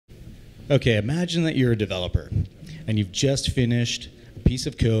Okay, imagine that you're a developer and you've just finished a piece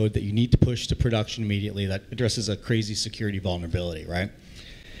of code that you need to push to production immediately that addresses a crazy security vulnerability, right?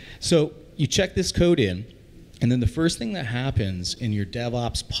 So you check this code in, and then the first thing that happens in your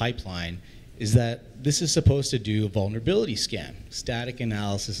DevOps pipeline is that this is supposed to do a vulnerability scan, static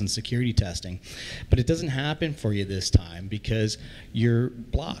analysis and security testing. But it doesn't happen for you this time because you're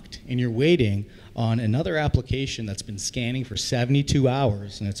blocked and you're waiting on another application that's been scanning for 72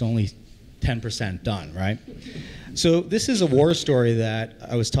 hours and it's only 10% done, right? So this is a war story that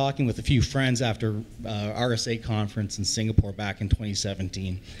I was talking with a few friends after RSA conference in Singapore back in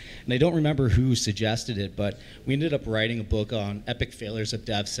 2017. And I don't remember who suggested it, but we ended up writing a book on epic failures of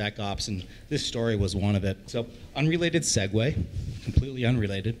DevSecOps, and this story was one of it. So unrelated segue, completely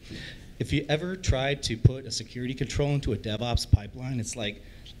unrelated. If you ever tried to put a security control into a DevOps pipeline, it's like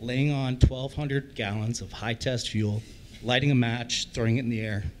laying on 1,200 gallons of high-test fuel, lighting a match, throwing it in the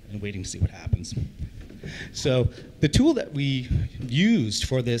air, and waiting to see what happens. So the tool that we used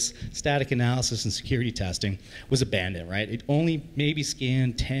for this static analysis and security testing was abandoned, right? It only maybe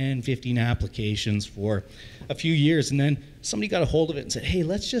scanned 10, 15 applications for a few years, and then somebody got a hold of it and said, hey,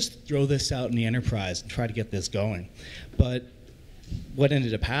 let's just throw this out in the enterprise and try to get this going. But what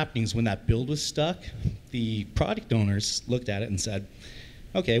ended up happening is when that build was stuck, the product owners looked at it and said,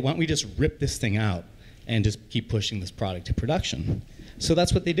 okay, why don't we just rip this thing out and just keep pushing this product to production. So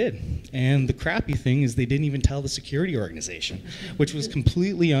that's what they did. And the crappy thing is they didn't even tell the security organization, which was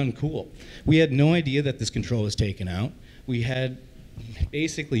completely uncool. We had no idea that this control was taken out. We had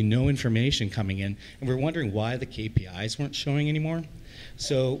basically no information coming in, and we're wondering why the KPIs weren't showing anymore.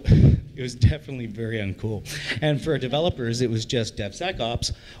 So it was definitely very uncool. And for developers, it was just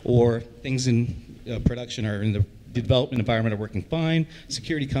DevSecOps, or things in production or in the development environment are working fine.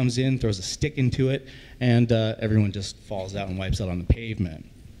 Security comes in, throws a stick into it, and everyone just falls out and wipes out on the pavement.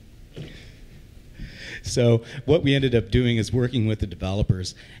 So what we ended up doing is working with the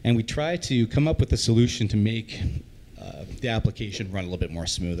developers, and we tried to come up with a solution to make the application run a little bit more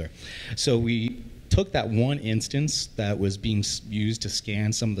smoother. So we took that one instance that was being used to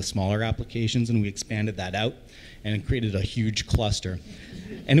scan some of the smaller applications, and we expanded that out and created a huge cluster.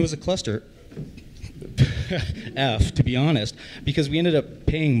 And it was a cluster F, to be honest, because we ended up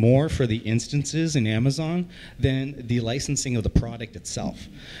paying more for the instances in Amazon than the licensing of the product itself.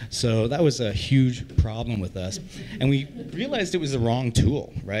 So that was a huge problem with us. And we realized it was the wrong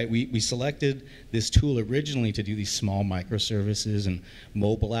tool, right? We selected this tool originally to do these small microservices and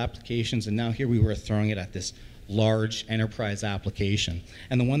mobile applications, and now here we were throwing it at this large enterprise application.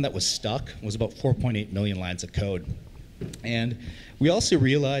 And the one that was stuck was about 4.8 million lines of code. And we also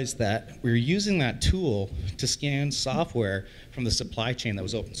realized that we were using that tool to scan software from the supply chain that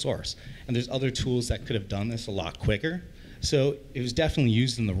was open source. And there's other tools that could have done this a lot quicker. So it was definitely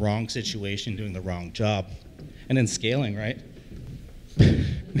used in the wrong situation, doing the wrong job. And then scaling, right?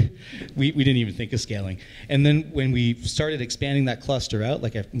 we didn't even think of scaling. And then when we started expanding that cluster out,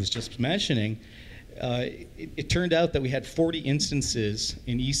 like I was just mentioning, it turned out that we had 40 instances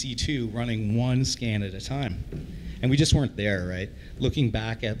in EC2 running one scan at a time. And we just weren't there, right? Looking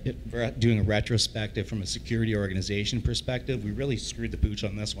back at it, doing a retrospective from a security organization perspective, we really screwed the pooch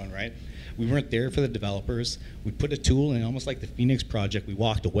on this one, right? We weren't there for the developers. We put a tool in, almost like the Phoenix project, we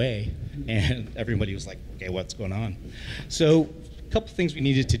walked away, and everybody was like, okay, what's going on? So a couple things we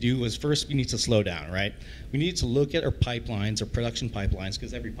needed to do was, first, we need to slow down, right? We needed to look at our pipelines, our production pipelines,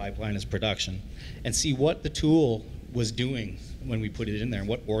 because every pipeline is production, and see what the tool was doing when we put it in there and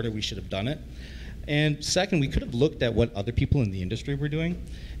what order we should have done it. And second, we could have looked at what other people in the industry were doing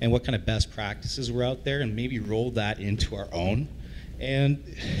and what kind of best practices were out there and maybe rolled that into our own. And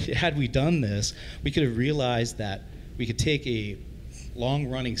had we done this, we could have realized that we could take a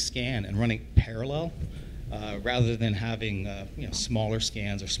long-running scan and run it parallel rather than having smaller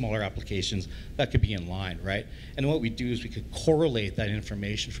scans or smaller applications that could be in line, right? And what we do is we could correlate that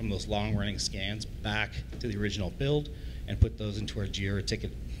information from those long-running scans back to the original build and put those into our Jira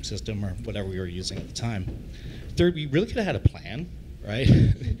ticket system or whatever we were using at the time. Third, we really could have had a plan, right?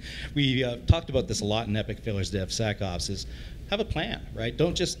 We talked about this a lot in Epic Failures DevSecOps, is have a plan, right?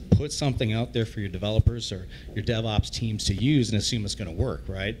 Don't just put something out there for your developers or your DevOps teams to use and assume it's going to work,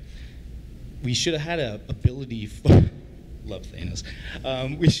 right? We should have had an ability, love Thanos,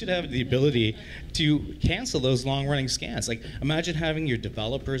 we should have the ability to cancel those long-running scans. Like, imagine having your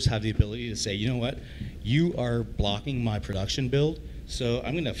developers have the ability to say, you know what, you are blocking my production build, so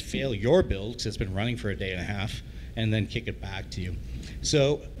I'm going to fail your build because it's been running for a day and a half, and then kick it back to you.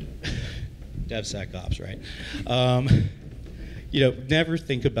 So, DevSecOps, right? never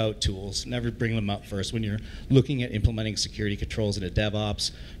think about tools. Never bring them up first when you're looking at implementing security controls in a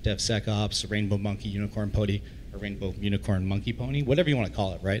DevOps, DevSecOps, a Rainbow Monkey Unicorn Pony, or Rainbow Unicorn Monkey Pony, whatever you want to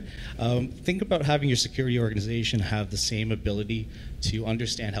call it, right? Think about having your security organization have the same ability to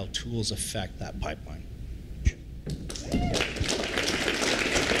understand how tools affect that pipeline.